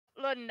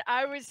done,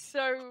 I was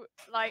so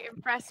like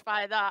impressed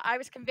by that. I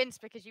was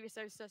convinced because you were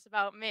so sus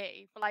about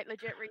me for like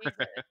legit reasons.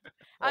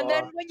 And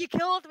then when you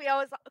killed me, I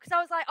was like, because I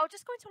was like, I'll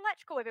just go into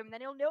electrical with him, and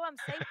then he'll know I'm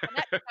safe the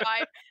next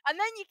time. And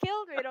then you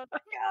killed me, and I was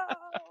like,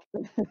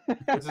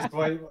 no. This is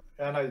why,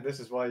 Anna. This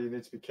is why you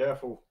need to be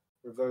careful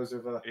with those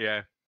of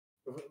Yeah.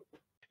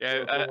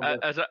 Yeah,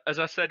 as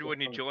I said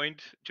when you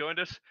joined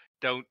us,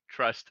 don't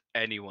trust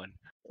anyone.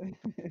 Yeah,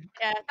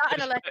 that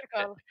and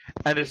electrical.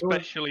 And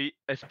especially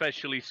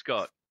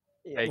Scott,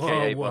 Yeah.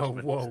 aka Whoa.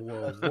 the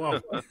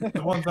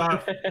ones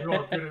that who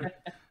are good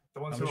at, the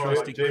ones I'm who are like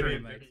trusting Jamie.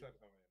 crewmate.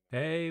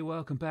 Hey,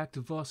 welcome back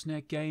to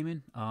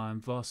vosNET-Gaming. I'm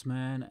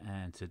vosMan,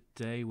 and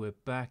today we're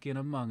back in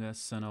Among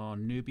Us, and our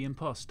newbie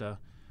imposter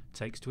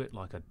takes to it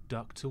like a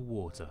duck to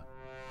water.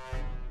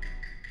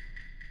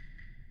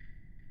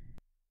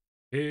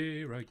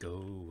 Here I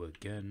go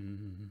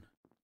again,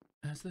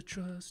 as the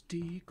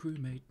trusty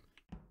crewmate.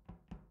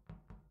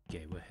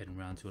 Okay, we're heading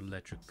round to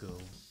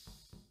electrical.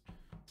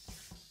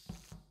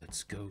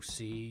 Let's go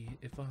see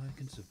if I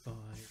can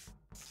survive.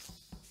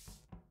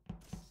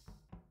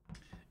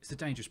 It's a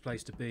dangerous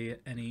place to be at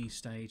any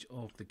stage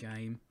of the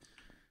game.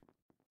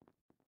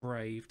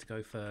 Brave to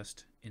go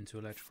first into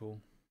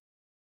electrical,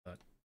 but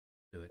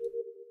do it.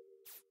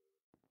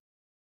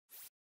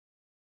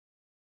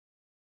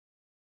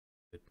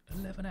 Good.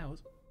 11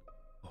 hours.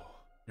 Oh,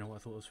 you know what I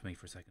thought it was for me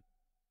for a second.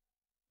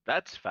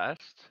 That's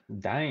fast.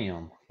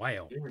 Damn.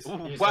 Wow.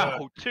 Ooh,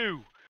 wow,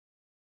 2.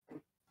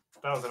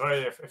 That was a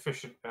very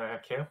efficient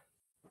kill.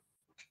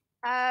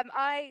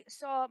 I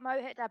saw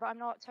Mo hit there, but I'm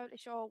not totally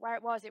sure where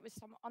it was. It was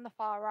on the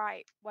far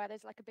right, where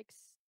there's like a big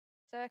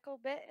circle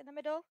bit in the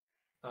middle.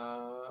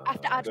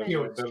 After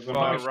admin.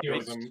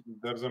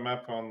 There's a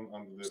map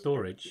on the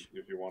storage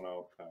if you want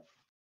to have.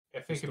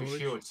 I think it was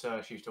shields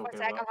she's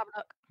talking I'll about. have a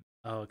look.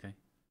 Oh, okay.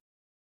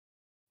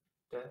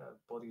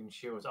 Body and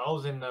shields. I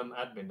was in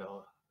admin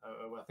though.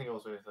 I think I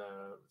was with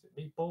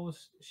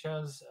Meatballs,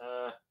 Shaz,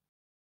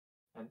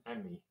 and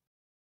Emmy.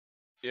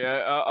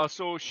 Yeah, I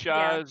saw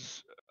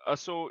Shaz. I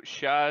saw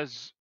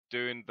Shaz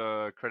doing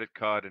the credit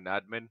card and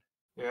admin.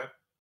 Yeah.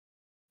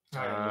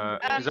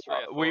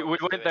 We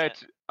went there.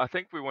 I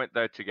think we went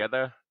there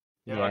together.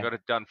 Yeah. I got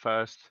it done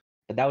first.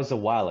 But that was a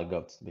while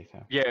ago, to be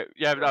fair. Yeah.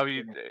 But I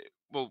mean,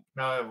 well,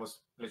 no, it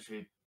was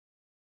literally.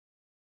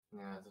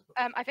 Yeah.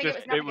 I think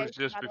it was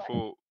just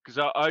before, because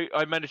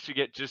I managed to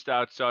get just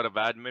outside of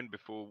admin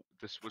before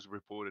this was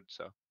reported.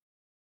 So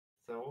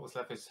what was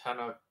left is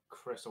Hannah,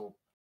 Chris, or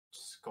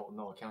Scott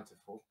not accounted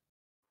for.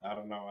 I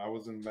don't know. I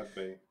was in med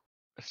bay.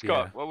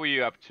 Scott, what were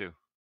you up to?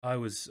 I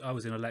was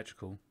in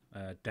electrical,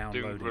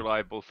 downloading doing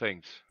reliable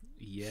things.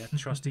 Yeah,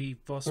 trusty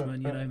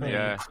bossman, you know me.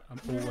 Yeah.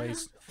 I'm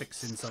always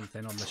fixing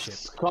something on the ship.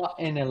 Scott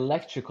in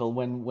electrical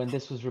when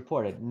this was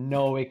reported.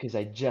 No way, because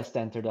I just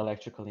entered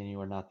electrical and you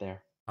were not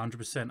there.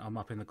 100%. I'm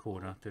up in the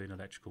corner doing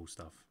electrical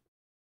stuff.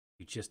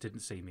 You just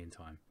didn't see me in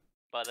time.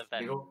 By the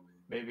vent.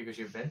 Maybe because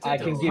you vented. I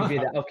can give you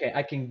that. Okay,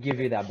 I can give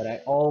you that, but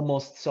I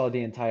almost saw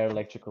the entire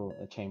electrical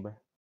chamber.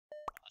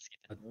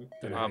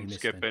 I'm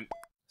skipping.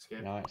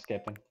 No, I'm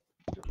skipping.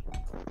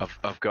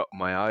 I've got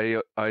my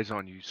eyes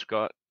on you,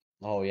 Scott.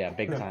 Oh yeah,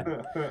 big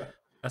time.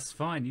 That's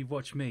fine. You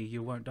watch me.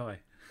 You won't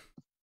die.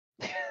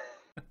 Come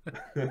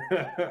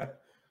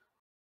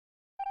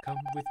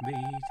with me.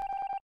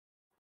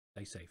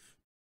 Stay safe.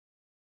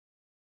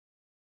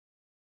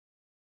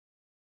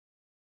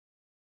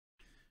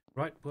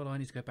 Right, well, I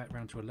need to go back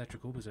round to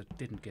electrical because I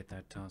didn't get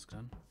that task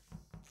done.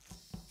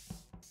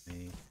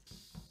 Me.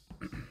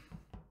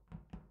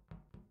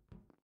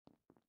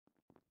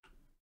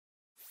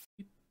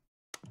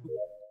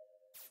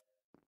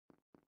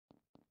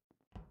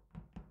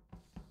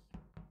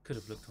 Could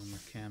have looked on the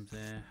cam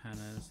there.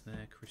 Hannah's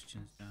there.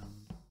 Christian's down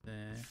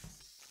there.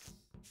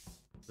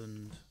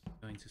 And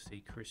going to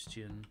see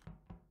Christian.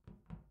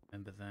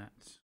 Remember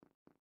that.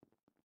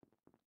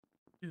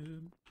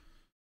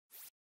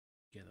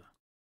 Together.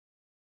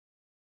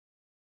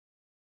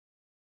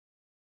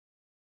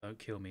 Don't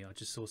kill me. I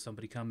just saw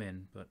somebody come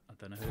in, but I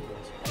don't know who it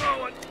was.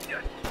 Oh,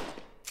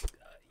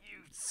 you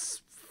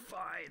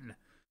fine.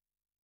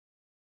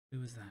 Who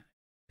was that?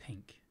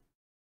 Pink.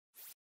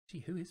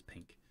 Gee, who is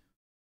Pink?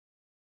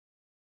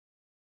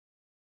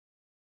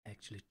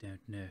 Actually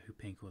don't know who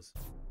Pink was.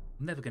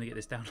 I'm never going to get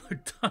this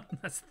download done.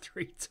 That's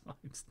 3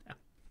 times now.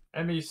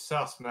 Emmy's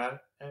sus, man.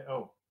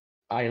 Oh.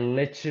 I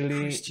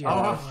literally. Christian.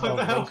 What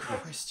the hell?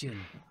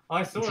 Christian.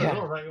 I saw it. I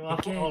was like,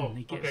 Again,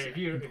 he okay. If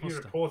you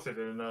reported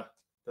it, and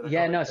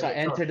yeah, no. So I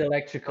entered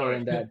electrical,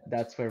 and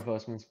that's where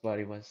vosMan's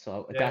body was.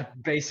 So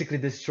that basically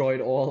destroyed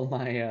all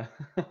my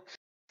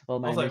all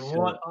my. I was like,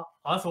 what?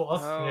 I thought.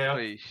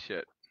 Holy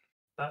shit.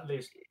 At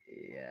least.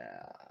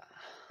 Yeah.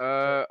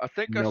 I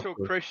think I saw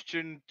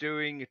Christian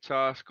doing a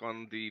task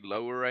on the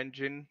lower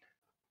engine.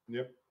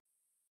 Yep.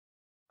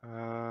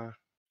 And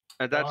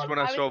that's when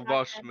I saw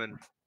vosMan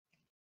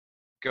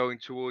going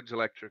towards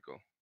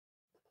electrical.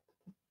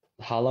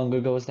 How long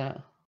ago was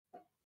that?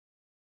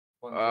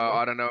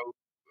 I don't know.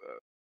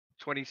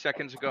 20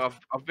 seconds ago.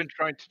 I've been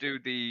trying to do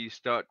the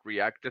start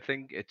reactor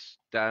thing. It's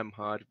damn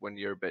hard when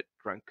you're a bit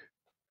drunk.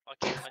 I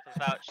can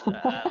vouch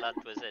that Lund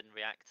was in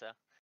reactor.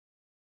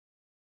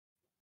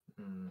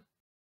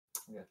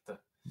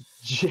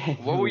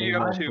 What were you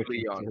up to, Genuinely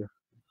Leon?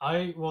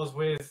 I was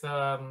with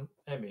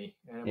Emmy.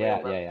 And we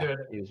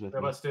were He was with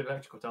about me. to do an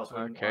electrical task.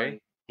 when Okay.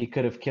 He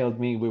could have killed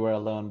me. We were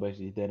alone, but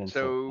he didn't.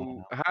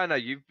 So, Hannah,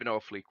 you've been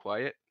awfully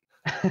quiet.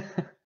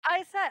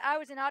 I said I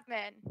was an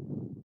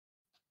admin.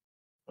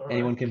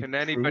 Anyone Can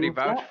anybody prove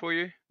vouch that? for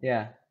you?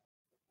 Yeah.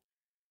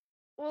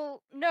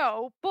 Well,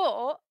 no,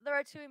 but there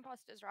are 2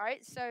 imposters,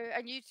 right? So,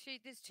 and you two,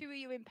 there's 2 of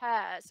you in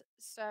pairs.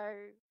 So,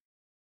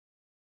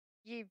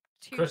 you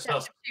two Chris sets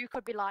does. of 2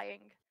 could be lying.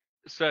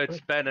 So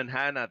it's Ben and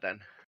Hannah then.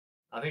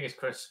 I think it's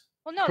Chris.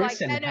 Well, no, Chris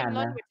like and Ben and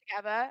Lund Hannah. were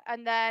together,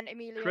 and then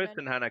Emilio Chris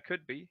and Hannah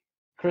could be.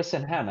 Chris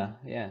and Hannah,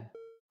 yeah.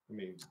 I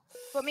mean,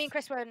 But me and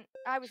Chris weren't.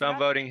 I was. So I'm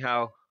voting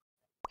Hal.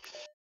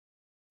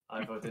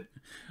 I voted.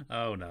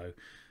 Oh no.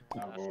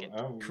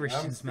 I'm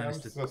Christian's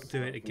managed to just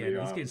do it again. He's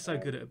Leon, getting so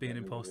good at being an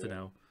and, imposter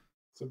now.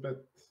 It's a bit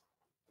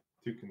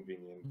too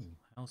convenient. Ooh,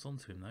 Hal's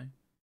onto him though.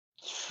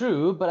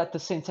 True, but at the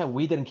same time,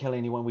 we didn't kill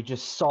anyone. We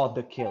just saw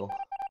the kill.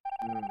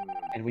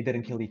 And we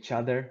didn't kill each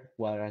other,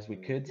 whereas we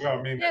could. Well,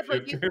 I mean, Yeah, if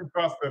but you're two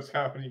imposters,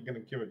 how are you going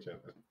to kill each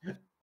other?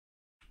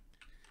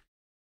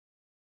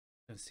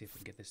 Let's see if we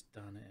can get this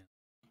done.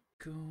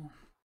 Cool.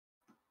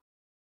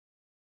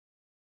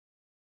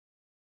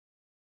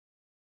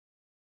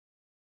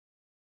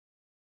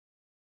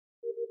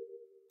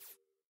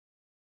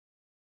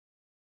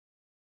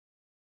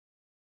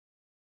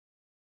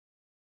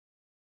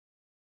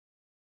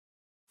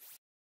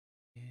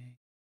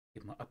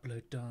 Get my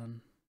upload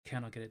done.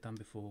 Can I get it done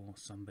before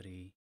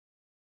somebody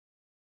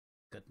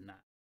got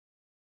nap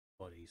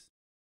bodies?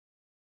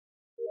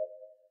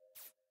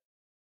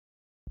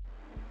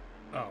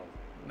 Oh,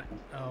 man.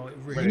 Oh, it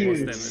really was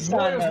them as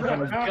well. Son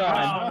of a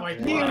gun! Oh my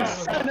You God.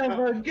 son of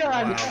a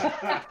gun!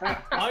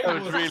 I That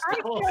was was really I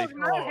so killed close.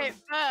 Mohit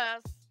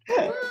first.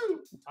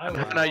 I was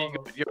Hannah, you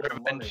so got your close.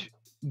 revenge.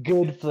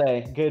 Good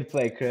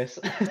play, Chris.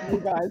 You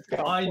guys got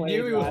I played,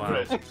 knew it was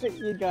man. Chris.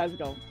 You guys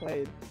got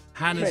played.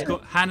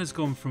 Hannah's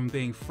gone from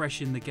being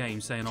fresh in the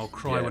game, saying I'll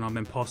cry Yeah. when I'm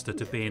imposter,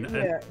 to being an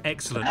Yeah.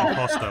 excellent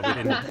imposter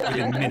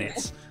within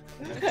minutes.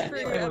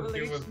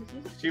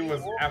 She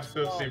was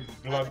absolutely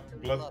blood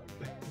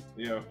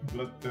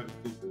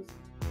thirsty.